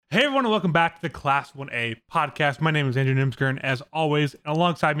Hey everyone, and welcome back to the Class 1A podcast. My name is Andrew Nimsker, and as always,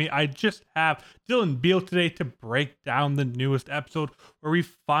 alongside me, I just have Dylan Beal today to break down the newest episode where we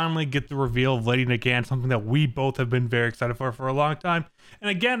finally get the reveal of Lady Nagant, something that we both have been very excited for a long time. And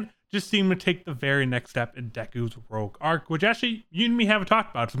again, just seem to take the very next step in Deku's Rogue arc, which actually you and me haven't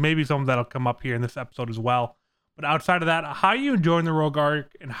talked about, so maybe something that'll come up here in this episode as well. But outside of that, how are you enjoying the Rogue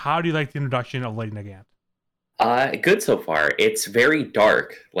arc, and how do you like the introduction of Lady Nagant? Good so far. It's very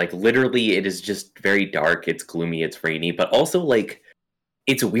dark. Like, literally, it is just very dark. It's gloomy, it's rainy, but also, like,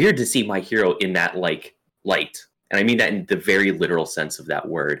 it's weird to see my hero in that, like, light. And I mean that in the very literal sense of that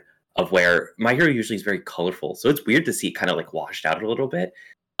word, of where my hero usually is very colorful. So it's weird to see it kind of, like, washed out a little bit.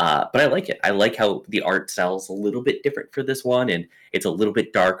 But I like it. I like how the art style's a little bit different for this one, and it's a little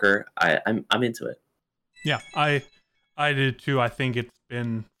bit darker. I'm into it. Yeah, I did too. I think it's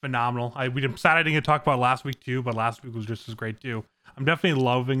been phenomenal. We decided I didn't get to talk about it last week too, but last week was just as great too. I'm definitely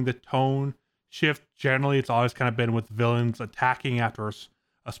loving the tone shift. Generally, it's always kind of been with villains attacking after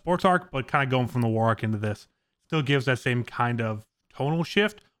a sports arc, but kind of going from the war arc into this still gives that same kind of tonal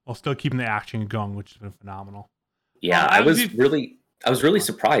shift while still keeping the action going, which has been phenomenal. Yeah, I was really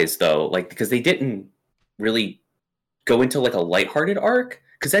surprised though, like, because they didn't really go into like a lighthearted arc,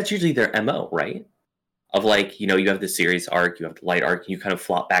 because that's usually their MO, right? Of like, you have the serious arc, you have the light arc, and you kind of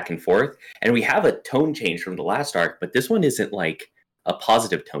flop back and forth. And we have a tone change from the last arc, but this one isn't like a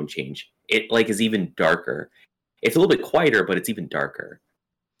positive tone change. It like is even darker. It's a little bit quieter, but it's even darker.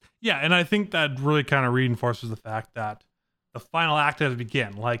 Yeah, and I think that really kind of reinforces the fact that the final act has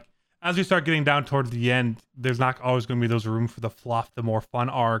begun. Like, as we start getting down towards the end, there's not always going to be those room for the fluff, the more fun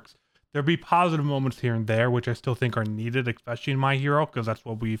arcs. There'll be positive moments here and there, which I still think are needed, especially in My Hero, because that's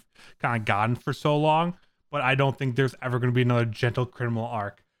what we've kind of gotten for so long. But I don't think there's ever going to be another gentle criminal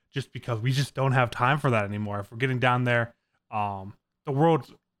arc, just because we just don't have time for that anymore. If we're getting down there, the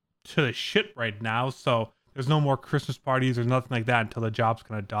world's to the shit right now, so there's no more Christmas parties or nothing like that until the job's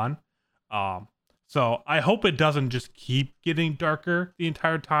kind of done. So I hope it doesn't just keep getting darker the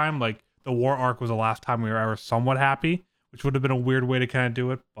entire time. Like, the war arc was the last time we were ever somewhat happy, which would have been a weird way to kind of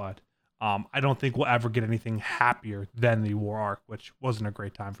do it, but I don't think we'll ever get anything happier than the war arc, which wasn't a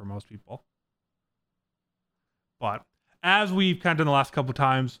great time for most people. But as we've kind of done the last couple of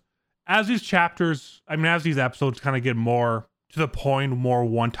times, as these episodes kind of get more to the point, more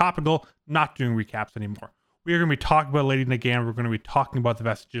one topical, not doing recaps anymore. We are going to be talking about Lady Nagant. We're going to be talking about the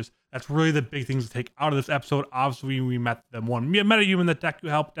vestiges. That's really the big things to take out of this episode. Obviously, we met them one metahuman that Deku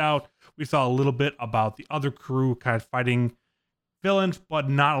helped out. We saw a little bit about the other crew kind of fighting villains, but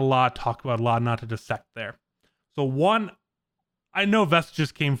not a lot to talk about, a lot not to dissect there. So I know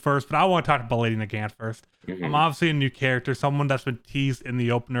Vestiges came first, but I want to talk about Lady Nagant first. Mm-hmm. I'm obviously a new character, someone that's been teased in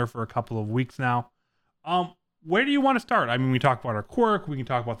the opener for a couple of weeks now. Where do you want to start? I mean, we talk about her quirk, we can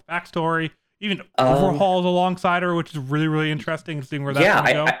talk about the backstory, even overhauls alongside her, which is really, really interesting, seeing where that's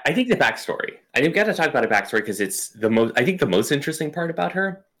going to go. I think the backstory. I've got to talk about a backstory because it's the most interesting part about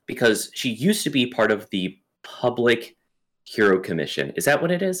her, because she used to be part of the Public Hero Commission. Is that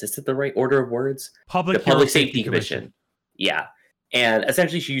what it is? Is it the right order of words? Public Safety Commission. Yeah. And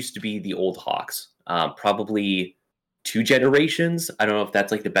essentially she used to be the old Hawks. Probably 2 generations. I don't know if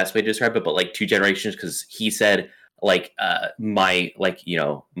that's like the best way to describe it, but like 2 generations, because he said like my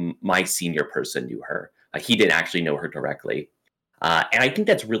senior person knew her. He didn't actually know her directly. And I think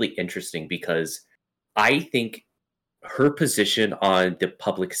that's really interesting, because I think her position on the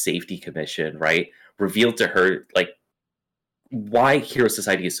Public Safety Commission, right, revealed to her like why Hero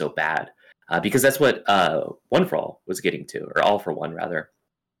Society is so bad. Because that's what One for All was getting to, or All for One rather.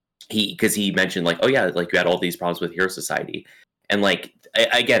 Because he mentioned like, oh yeah, like you had all these problems with Hero Society, and like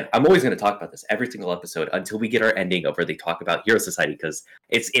again, I'm always going to talk about this every single episode until we get our ending of where they talk about Hero Society, because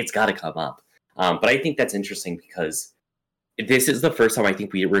it's got to come up. But I think that's interesting because this is the first time I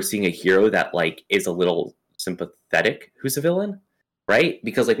think we're seeing a hero that like is a little sympathetic who's a villain, right?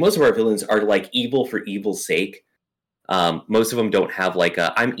 Because like most of our villains are like evil for evil's sake. Most of them don't have like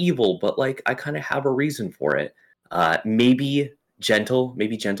I'm evil, but like I kind of have a reason for it. Maybe Gentle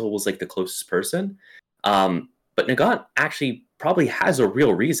was like the closest person. But Nagant actually probably has a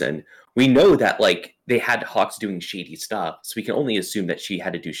real reason. We know that like they had Hawks doing shady stuff, so we can only assume that she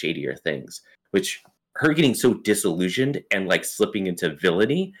had to do shadier things, which her getting so disillusioned and like slipping into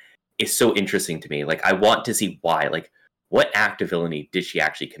villainy is so interesting to me. Like, I want to see why, like what act of villainy did she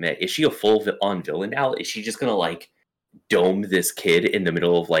actually commit? Is she a full-on villain now? Is she just gonna like dome this kid in the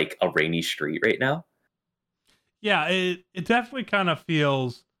middle of like a rainy street right now? Yeah, it definitely kind of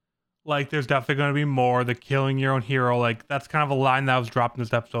feels like there's definitely going to be more. The killing your own hero, like that's kind of a line that was dropped in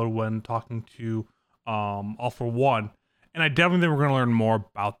this episode when talking to All for One. And I definitely think we're going to learn more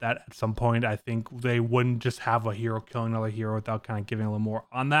about that at some point. I think they wouldn't just have a hero killing another hero without kind of giving a little more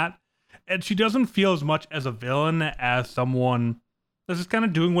on that. And she doesn't feel as much as a villain as someone that's just kind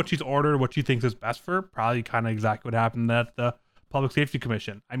of doing what she's ordered, what she thinks is best for her. Probably kind of exactly what happened at the Public Safety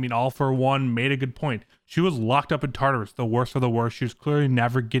Commission. I mean, All for One made a good point. She was locked up in Tartarus, the worst of the worst. She was clearly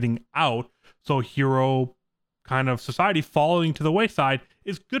never getting out. So hero kind of society falling to the wayside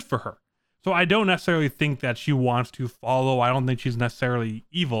is good for her. So I don't necessarily think that she wants to follow. I don't think she's necessarily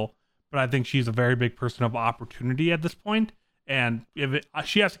evil, but I think she's a very big person of opportunity at this point. And if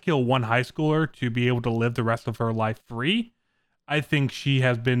she has to kill one high schooler to be able to live the rest of her life free, I think she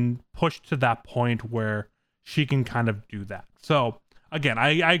has been pushed to that point where she can kind of do that. So again,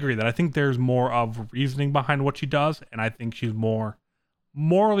 I agree that I think there's more of reasoning behind what she does, and I think she's more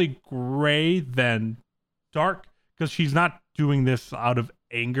morally gray than dark, because she's not doing this out of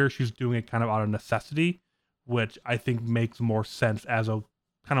anger. She's doing it kind of out of necessity, which I think makes more sense as a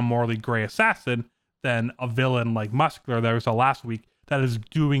kind of morally gray assassin than a villain like Muscular that we saw last week that is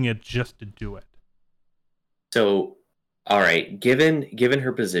doing it just to do it. So, all right, given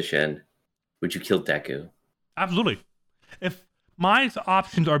her position, would you kill Deku? Absolutely. If my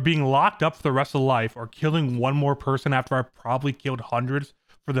options are being locked up for the rest of life or killing one more person after I probably killed hundreds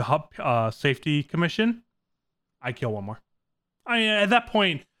for the Hub Safety Commission, I kill one more. At that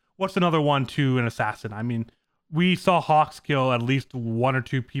point, what's another one to an assassin? I mean, we saw Hawks kill at least one or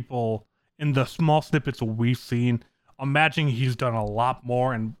two people in the small snippets we've seen. Imagine he's done a lot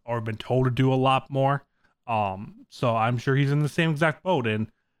more or been told to do a lot more. So I'm sure he's in the same exact boat.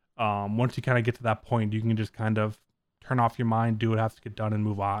 And once you kind of get to that point, you can just kind of turn off your mind, do what has to get done, and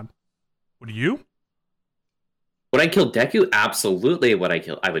move on. Would you? Would I kill Deku? Absolutely. I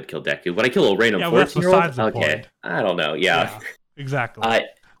would kill Deku. Would I kill a random 14-year-old? Okay. Point. I don't know. Yeah. Exactly.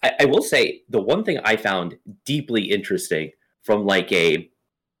 I will say the one thing I found deeply interesting from like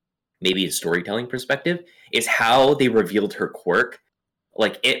maybe a storytelling perspective is how they revealed her quirk.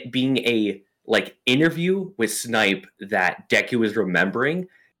 Like it being a like interview with Snipe that Deku is remembering.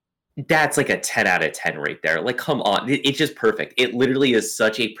 That's like a 10 out of 10 right there. Like, come on. It's just perfect. It literally is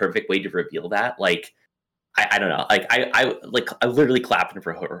such a perfect way to reveal that. Like, I don't know. Like I literally clapping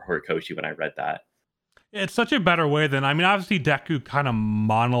for Horikoshi when I read that. It's such a better way than, I mean, obviously Deku kind of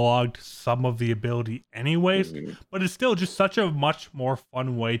monologued some of the ability anyways, but it's still just such a much more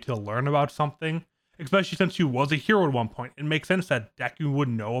fun way to learn about something, especially since she was a hero at one point. It makes sense that Deku would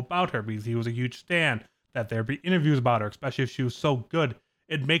know about her because he was a huge stan, that there'd be interviews about her, especially if she was so good.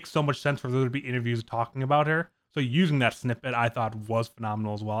 It makes so much sense for there to be interviews talking about her. So using that snippet, I thought was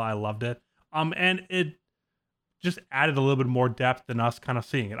phenomenal as well. I loved it. And it just added a little bit more depth than us kind of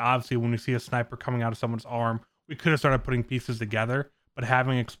seeing it. Obviously, when we see a sniper coming out of someone's arm, we could have started putting pieces together, but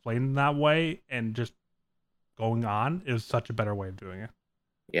having explained in that way and just going on is such a better way of doing it.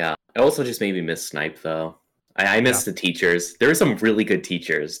 Yeah. It also just made me miss Snipe, though. I miss the teachers. There were some really good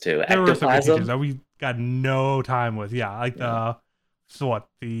teachers, too. There were some good teachers that we got no time with. Yeah, like the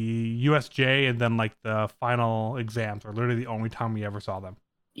USJ and then like the final exams are literally the only time we ever saw them.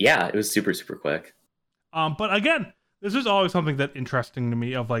 Yeah, it was super, super quick. But again, this is always something that's interesting to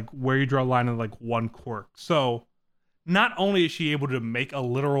me of like where you draw a line of like one quirk. So not only is she able to make a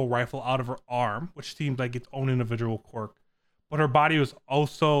literal rifle out of her arm, which seems like its own individual quirk, but her body was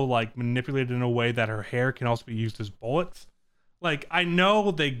also like manipulated in a way that her hair can also be used as bullets. Like, I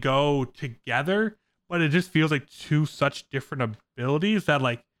know they go together, but it just feels like two such different abilities that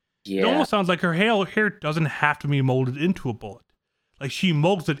like, it almost sounds like her hair doesn't have to be molded into a bullet. Like, she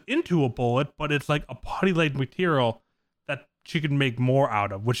molds it into a bullet, but it's like a putty-laid material that she can make more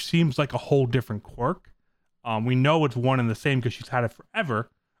out of, which seems like a whole different quirk. We know it's one and the same because she's had it forever.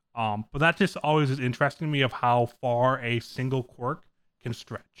 But that just always is interesting to me of how far a single quirk can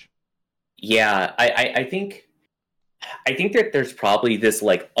stretch. Yeah, I think that there's probably this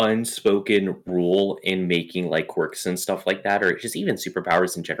like unspoken rule in making like quirks and stuff like that, or just even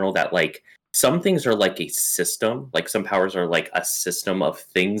superpowers in general, that like some things are like a system, like some powers are like a system of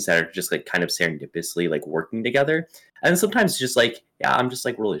things that are just like kind of serendipitously like working together. And sometimes it's just like, yeah, I'm just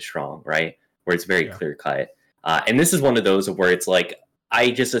like really strong, right? Where it's very clear cut. And this is one of those where it's like,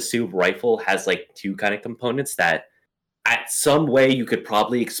 I just assume rifle has like two kind of components that at some way you could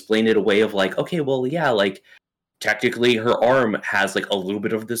probably explain it away of like, okay, well, yeah, like technically her arm has like a little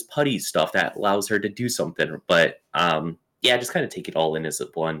bit of this putty stuff that allows her to do something. But yeah, just kind of take it all in as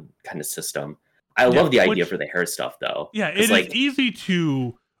one kind of system. I love the idea for the hair stuff, though. Yeah, it is easy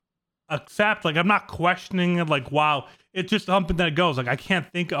to accept. Like, I'm not questioning it. Like, wow, it's just something that goes. Like, I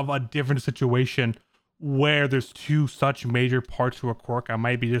can't think of a different situation where there's two such major parts to a quirk. I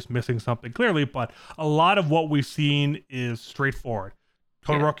might be just missing something clearly, but a lot of what we've seen is straightforward.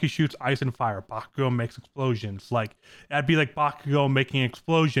 Todoroki shoots ice and fire. Bakugo makes explosions. Like, that'd be like Bakugo making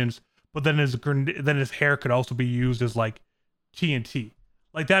explosions, but then his hair could also be used as like TNT.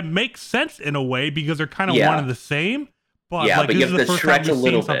 Like, that makes sense in a way because they're kind of one and the same. But like, but this is the first time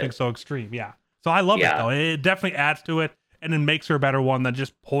we've seen something bit. so extreme. Yeah. So I love it though. It definitely adds to it, and it makes her a better one than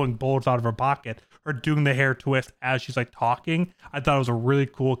just pulling bullets out of her pocket or doing the hair twist as she's like talking. I thought it was a really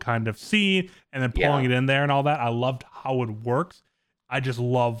cool kind of scene, and then pulling it in there and all that. I loved how it works. I just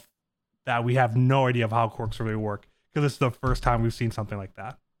love that we have no idea of how quirks really work because this is the first time we've seen something like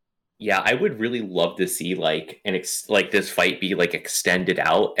that. Yeah, I would really love to see like like this fight be like extended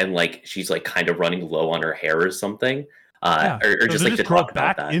out, and like she's like kind of running low on her hair or something. Or just like to talk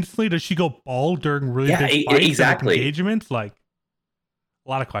about that instantly. Does she go bald during really big fights? Exactly. Engagements? Like, a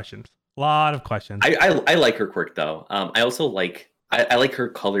lot of questions. I like her quirk though. I also like I like her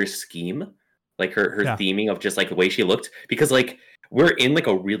color scheme, like her theming of just like the way she looked, because like we're in like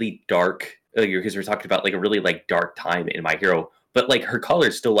a really dark, because we're talking about like a really like dark time in My Hero, but like her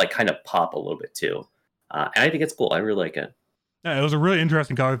colors still like kind of pop a little bit too, and I think it's cool. I really like it. Yeah, it was a really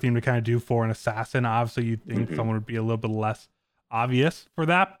interesting color theme to kind of do for an assassin. Obviously, you'd think someone would be a little bit less obvious for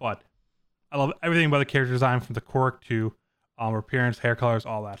that, but I love everything about the character design, from the quirk to her appearance, hair colors,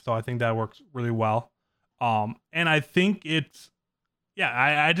 all that. So I think that works really well. And I think it's,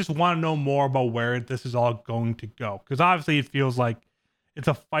 I just want to know more about where this is all going to go, because obviously it feels like it's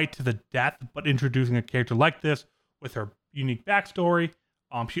a fight to the death, but introducing a character like this with her unique backstory.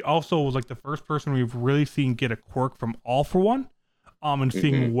 She also was like the first person we've really seen get a quirk from All For One, and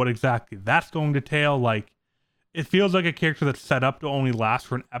seeing what exactly that's going to entail. Like, it feels like a character that's set up to only last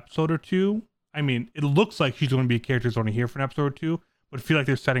for an episode or two. I mean, it looks like she's going to be a character that's only here for an episode or two, but I feel like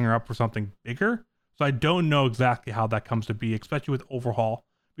they're setting her up for something bigger. So I don't know exactly how that comes to be, especially with Overhaul,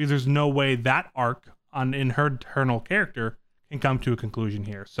 because there's no way that arc in her internal character can come to a conclusion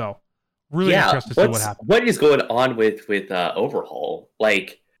here. So really interested to see what happens. What is going on with Overhaul?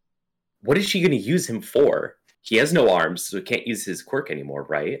 Like, what is she going to use him for? He has no arms, so he can't use his quirk anymore,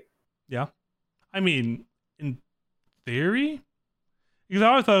 right? Yeah. I mean, in theory, because I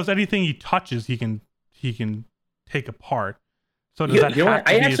always thought it was anything he touches, he can take apart. So does that have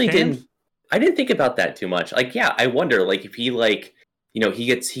to be his hands? I didn't think about that too much. Like, yeah, I wonder, like, if he like, he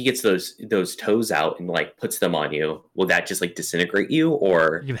gets those toes out and like puts them on you, will that just like disintegrate you,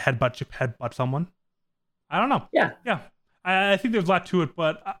 or you can headbutt someone? I don't know. Yeah. I think there's a lot to it,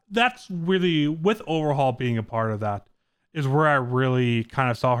 but that's really, with Overhaul being a part of that, is where I really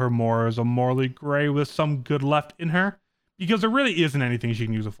kind of saw her more as a morally gray with some good left in her, because there really isn't anything she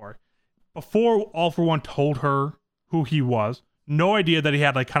can use it for. Before All For One told her who he was, no idea that he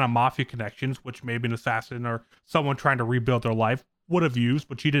had like kind of mafia connections, which maybe an assassin or someone trying to rebuild their life would have used,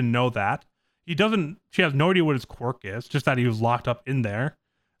 but she didn't know that. She has no idea what his quirk is, just that he was locked up in there.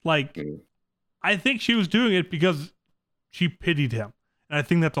 Like, I think she was doing it because she pitied him. And I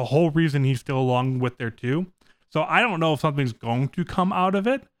think that's the whole reason he's still along with there too. So I don't know if something's going to come out of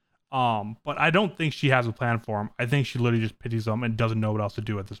it. But I don't think she has a plan for him. I think she literally just pities him and doesn't know what else to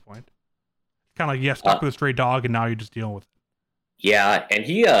do at this point. Kind of like, stuck with a stray dog, and now you're just dealing with it. Yeah, and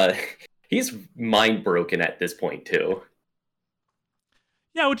he's mind broken at this point too.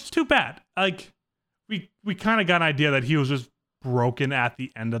 Yeah, which is too bad. Like, we kind of got an idea that he was just broken at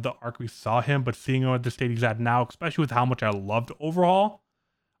the end of the arc we saw him, but seeing him at the state he's at now, especially with how much I loved Overhaul,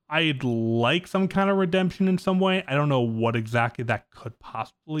 I'd like some kind of redemption in some way. I don't know what exactly that could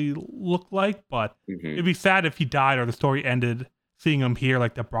possibly look like, but it'd be sad if he died or the story ended seeing him here,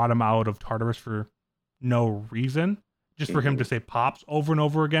 like that brought him out of Tartarus for no reason, just for him to say Pops over and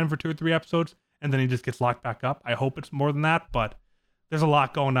over again for 2 or 3 episodes, and then he just gets locked back up. I hope it's more than that, but there's a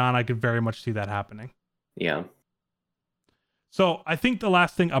lot going on. I could very much see that happening. Yeah. So I think the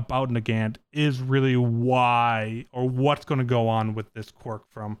last thing about Nagant is really why, or what's going to go on with this quirk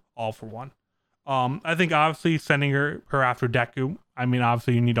from All For One. I think obviously sending her after Deku, I mean,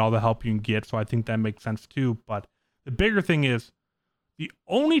 obviously you need all the help you can get, so I think that makes sense too. But the bigger thing is, the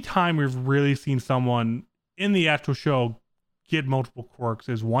only time we've really seen someone in the actual show get multiple quirks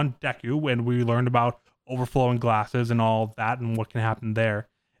is one, Deku, and we learned about overflowing glasses and all of that and what can happen there.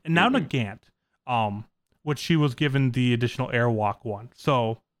 And now Nagant, which she was given the additional airwalk one.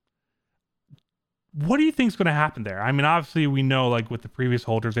 So what do you think is going to happen there? I mean, obviously we know, like with the previous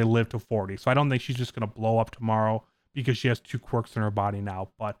holders, they live to 40. So I don't think she's just going to blow up tomorrow because she has 2 quirks in her body now.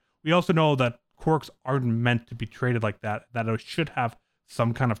 But we also know that quirks aren't meant to be traded like that, that it should have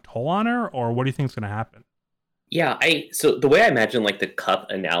some kind of toll on her, or what do you think is going to happen? Yeah, so the way I imagine like the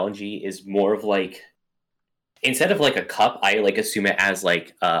cup analogy is more of like instead of like a cup, I like assume it as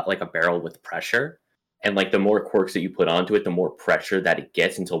like a barrel with pressure, and like the more corks that you put onto it, the more pressure that it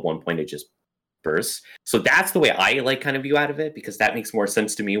gets until one point it just bursts. So that's the way I like kind of view out of it, because that makes more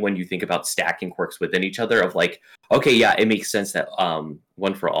sense to me when you think about stacking quirks within each other. Of like, okay, yeah, it makes sense that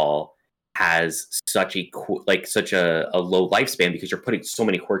One for All has such a such a low lifespan because you're putting so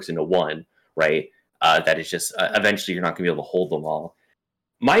many quirks into one, right? That is just eventually you're not going to be able to hold them all.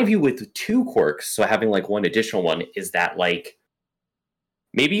 My view with two quirks, so having like one additional one, is that like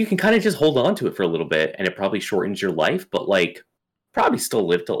maybe you can kind of just hold on to it for a little bit and it probably shortens your life, but like probably still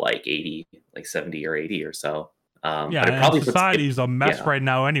live to like 80, like 70 or 80 or so. Yeah, but it probably society's a mess right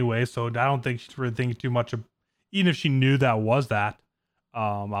now anyway, so I don't think she's really thinking too much of, even if she knew that was that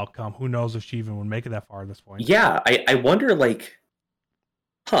outcome, who knows if she even would make it that far at this point. Yeah, I wonder, like,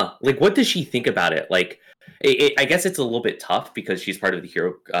 like what does she think about it? Like, I guess it's a little bit tough because she's part of the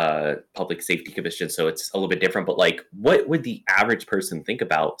Hero Public Safety Commission, so it's a little bit different. But like, what would the average person think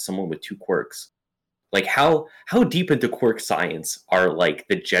about someone with two quirks? Like, how deep into quirk science are like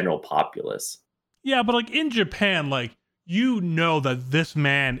the general populace? Yeah, but like in Japan, like you know that this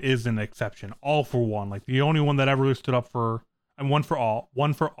man is an exception, all for one, like the only one that ever really stood up for, and one for all,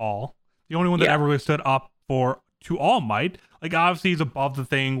 the only one that ever really stood up for to All Might. Like obviously he's above the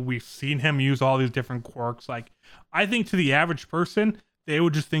thing. We've seen him use all these different quirks. Like I think to the average person, they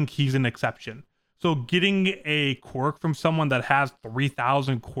would just think he's an exception. So getting a quirk from someone that has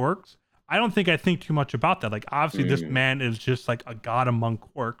 3,000 quirks, I don't think I think too much about that. Like obviously this man is just like a god among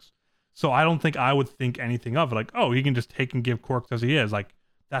quirks. So I don't think I would think anything of it. Like, oh, he can just take and give quirks as he is. Like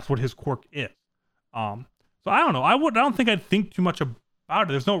that's what his quirk is. So I don't know. I don't think I'd think too much about it.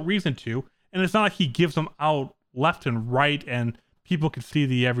 There's no reason to. And it's not like he gives them out left and right and people can see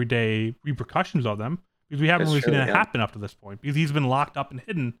the everyday repercussions of them, because we haven't really seen it happen up to this point, because he's been locked up and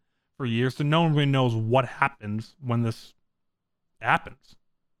hidden for years. So no one really knows what happens when this happens.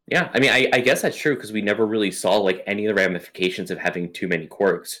 Yeah, I mean, I guess that's true, because we never really saw like any of the ramifications of having too many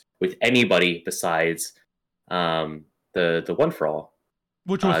quirks with anybody besides the One for All,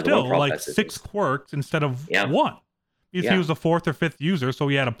 which was still like 6 quirks instead of 1, because he was the 4th or 5th user, so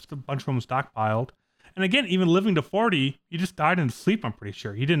he had a bunch of them stockpiled. And again, even living to 40, he just died in sleep. I'm pretty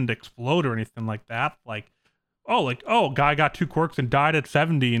sure he didn't explode or anything like that. Like, guy got 2 quirks and died at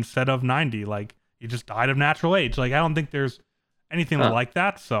 70 instead of 90. Like he just died of natural age. Like I don't think there's anything like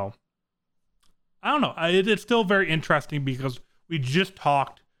that. So I don't know. It's still very interesting, because we just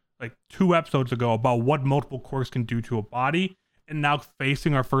talked like 2 episodes ago about what multiple quirks can do to a body, and now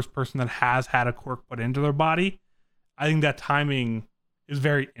facing our first person that has had a quirk put into their body, I think that timing is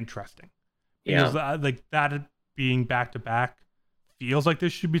very interesting. Because like that being back to back feels like there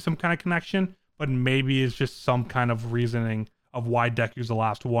should be some kind of connection, but maybe it's just some kind of reasoning of why Deku's the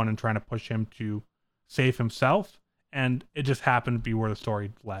last one and trying to push him to save himself. And it just happened to be where the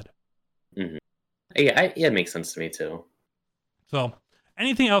story led. Mm-hmm. Yeah, it makes sense to me too. So,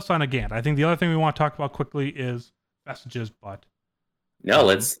 anything else on Gant? I think the other thing we want to talk about quickly is Vestiges, but no,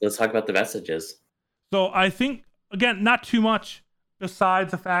 let's talk about the Vestiges. So I think, again, not too much besides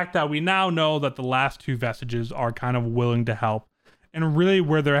the fact that we now know that the last 2 Vestiges are kind of willing to help. And really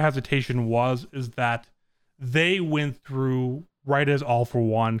where their hesitation was is that they went through, right as All for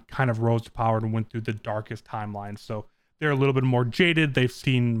One kind of rose to power and went through the darkest timeline. So they're a little bit more jaded. They've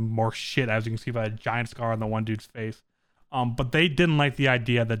seen more shit, as you can see by the giant scar on the one dude's face. But they didn't like the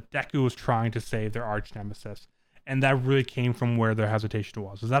idea that Deku was trying to save their arch nemesis. And that really came from where their hesitation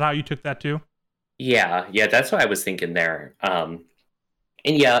was. Is that how you took that too? Yeah, that's what I was thinking there.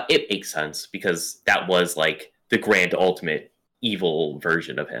 And yeah, it makes sense, because that was like the grand ultimate evil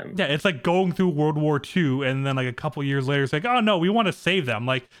version of him. Yeah, it's like going through World War II and then like a couple years later it's like, oh no, we want to save them.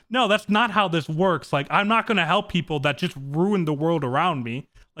 Like, no, that's not how this works. Like, I'm not going to help people that just ruin the world around me.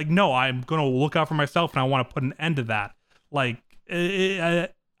 Like, no, I'm going to look out for myself and I want to put an end to that. Like,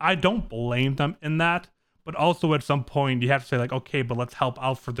 I don't blame them in that, but also at some point you have to say like, okay, but let's help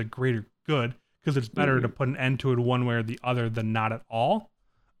out for the greater good, because it's better to put an end to it one way or the other than not at all.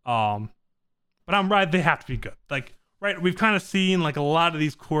 But I'm right, they have to be good. Like, right, we've kind of seen like a lot of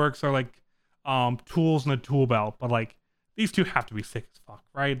these quirks are like tools in a tool belt, but like these 2 have to be sick as fuck,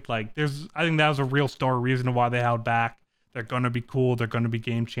 right? Like I think that was a real story reason why they held back. They're gonna be cool, they're gonna be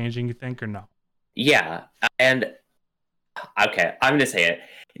game changing, you think, or no? Yeah, and okay, I'm gonna say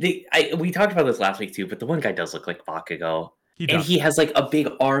it. We talked about this last week too, but the one guy does look like Bakugo. And he has like a big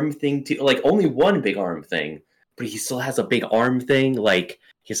arm thing too, like only one big arm thing, but he still has a big arm thing. Like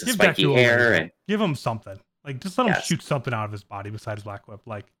he has a spiky hair, and give him something. Like just let him shoot something out of his body besides Black Whip.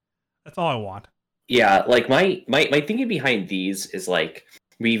 Like that's all I want. Yeah, like my thinking behind these is like,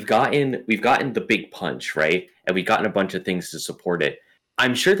 we've gotten the big punch, right? And we've gotten a bunch of things to support it.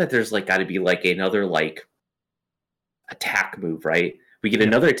 I'm sure that there's like got to be like another like attack move, right? We get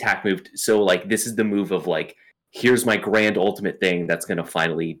another attack move. So like this is the move of like, here's my grand ultimate thing that's going to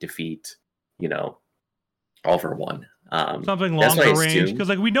finally defeat, All for One. Something longer range, because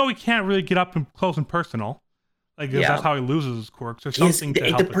like we know he can't really get up close and personal. Like that's how he loses his quirks. Or something to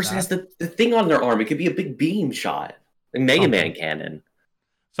help the person has the thing on their arm. It could be a big beam shot, like Mega Man cannon.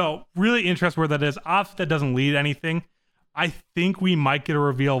 So really interested where that is. Obviously, that doesn't lead to anything. I think we might get a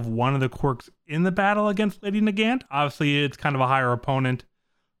reveal of one of the quirks in the battle against Lady Nagant. Obviously, it's kind of a higher opponent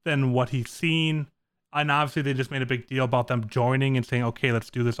than what he's seen. And obviously, they just made a big deal about them joining and saying, okay, let's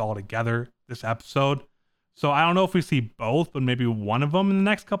do this all together this episode. So I don't know if we see both, but maybe one of them in the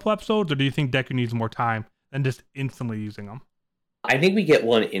next couple episodes, or do you think Deku needs more time than just instantly using them? I think we get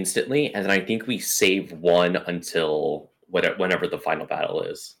one instantly, and then I think we save one until whenever the final battle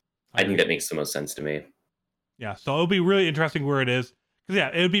is. I think that makes the most sense to me. Yeah, so it'll be really interesting where it is. Because, yeah,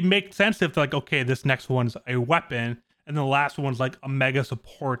 it would make sense if, like, okay, this next one's a weapon, and the last one's, like, a mega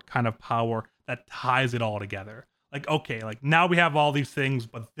support kind of power that ties it all together. Like, okay, like, now we have all these things,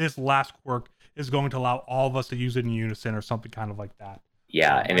 but this last quirk is going to allow all of us to use it in unison or something kind of like that.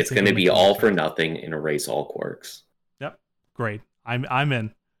 Yeah, and it's going to be all for nothing and erase all quirks. Yep, great. I'm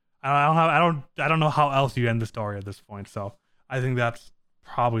in. I don't know how else you end the story at this point, so I think that's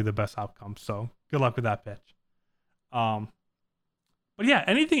probably the best outcome. So good luck with that pitch. But yeah,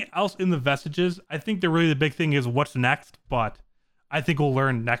 anything else in the vestiges? I think the big thing is what's next, but I think we'll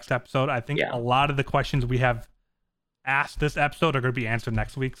learn next episode. I think a lot of the questions we have asked this episode are going to be answered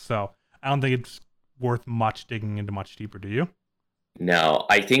next week, so I don't think it's worth much digging into much deeper. Do you? No,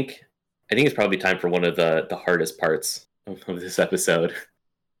 I think it's probably time for one of the hardest parts of this episode.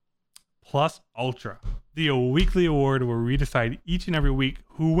 Plus Ultra, the weekly award where we decide each and every week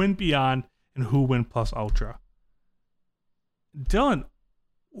who went beyond and who went Plus Ultra. Dylan,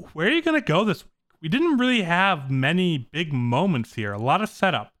 where are you going to go this week? We didn't really have many big moments here. A lot of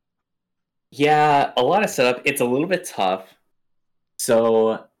setup. Yeah, a lot of setup. It's a little bit tough.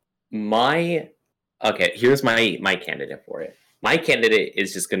 So here's my candidate for it. My candidate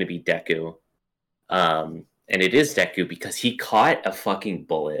is just going to be Deku. And it is Deku because he caught a fucking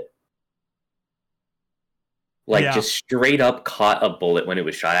bullet. Just straight up caught a bullet when it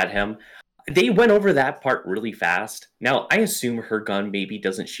was shot at him. They went over that part really fast. Now, I assume her gun maybe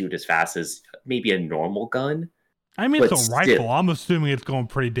doesn't shoot as fast as maybe a normal gun. I mean, it's a rifle. I'm assuming it's going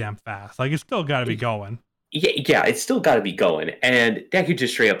pretty damn fast. Like, it's still got to be going. Yeah, it's still got to be going. And Deku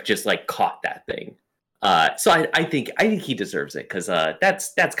just straight up just, like, caught that thing. So I think he deserves it because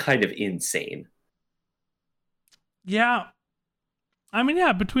that's kind of insane. Yeah. I mean,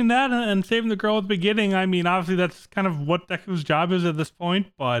 yeah, between that and saving the girl at the beginning, I mean, obviously that's kind of what Deku's job is at this point,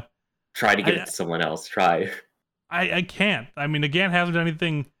 but... Try to get it to someone else. Try. I can't. I mean, again, hasn't done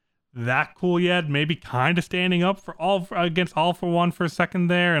anything that cool yet. Maybe kind of standing up against All for One for a second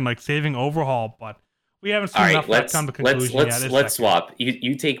there and like saving Overhaul, but we haven't seen enough that come to conclusion yet. Let's swap.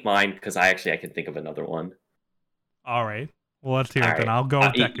 You take mine because I can think of another one. All right. Well, let's hear it then. I'll go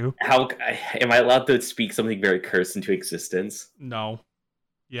with Deku. How am I allowed to speak something very cursed into existence? No.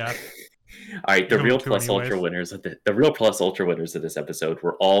 Yeah. All right, the real Plus Ultra winners of this episode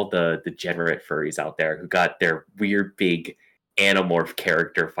were all the degenerate furries out there who got their weird big Animorph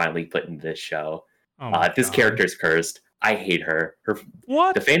character finally put in this show. This character's cursed. I hate her.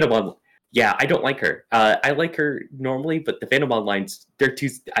 What? The fandom on. Yeah, I don't like her. I like her normally, but the fandom online's they're too.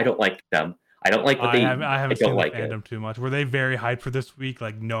 I don't like them. I don't like what they. I haven't seen the fandom too much. Were they very hyped for this week,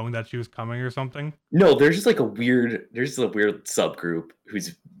 like knowing that she was coming or something? No, there's just a weird subgroup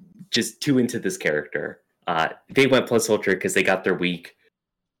who's just too into this character. They went Plus Ultra because they got their week.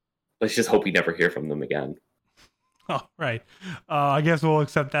 Let's just hope we never hear from them again. Oh, right. I guess we'll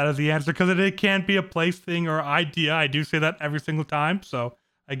accept that as the answer because it can't be a place thing or idea. I do say that every single time, so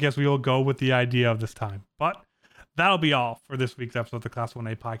I guess we will go with the idea of this time. But that'll be all for this week's episode of the Class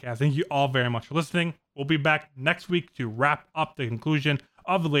 1A podcast. Thank you all very much for listening. We'll be back next week to wrap up the conclusion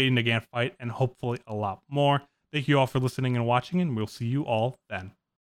of the Lady Nagant fight and hopefully a lot more. Thank you all for listening and watching, and we'll see you all then.